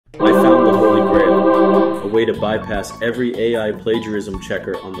a way to bypass every AI plagiarism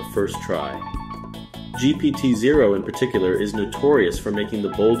checker on the first try. GPTzero in particular is notorious for making the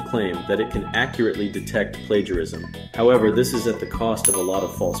bold claim that it can accurately detect plagiarism. However, this is at the cost of a lot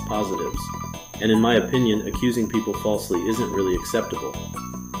of false positives. And in my opinion, accusing people falsely isn't really acceptable.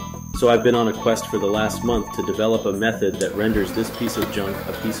 So I've been on a quest for the last month to develop a method that renders this piece of junk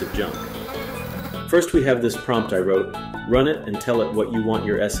a piece of junk. First we have this prompt I wrote. Run it and tell it what you want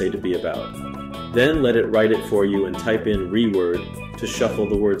your essay to be about. Then let it write it for you and type in reword to shuffle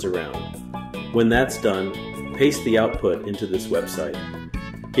the words around. When that's done, paste the output into this website.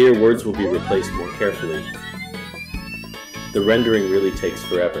 Here words will be replaced more carefully. The rendering really takes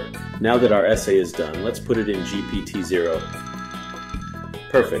forever. Now that our essay is done, let's put it in GPTzero.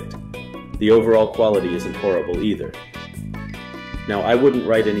 Perfect. The overall quality isn't horrible either. Now I wouldn't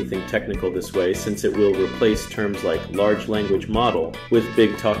write anything technical this way since it will replace terms like large language model with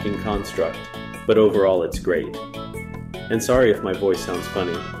big talking construct, but overall it's great. And sorry if my voice sounds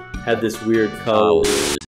funny. Had this weird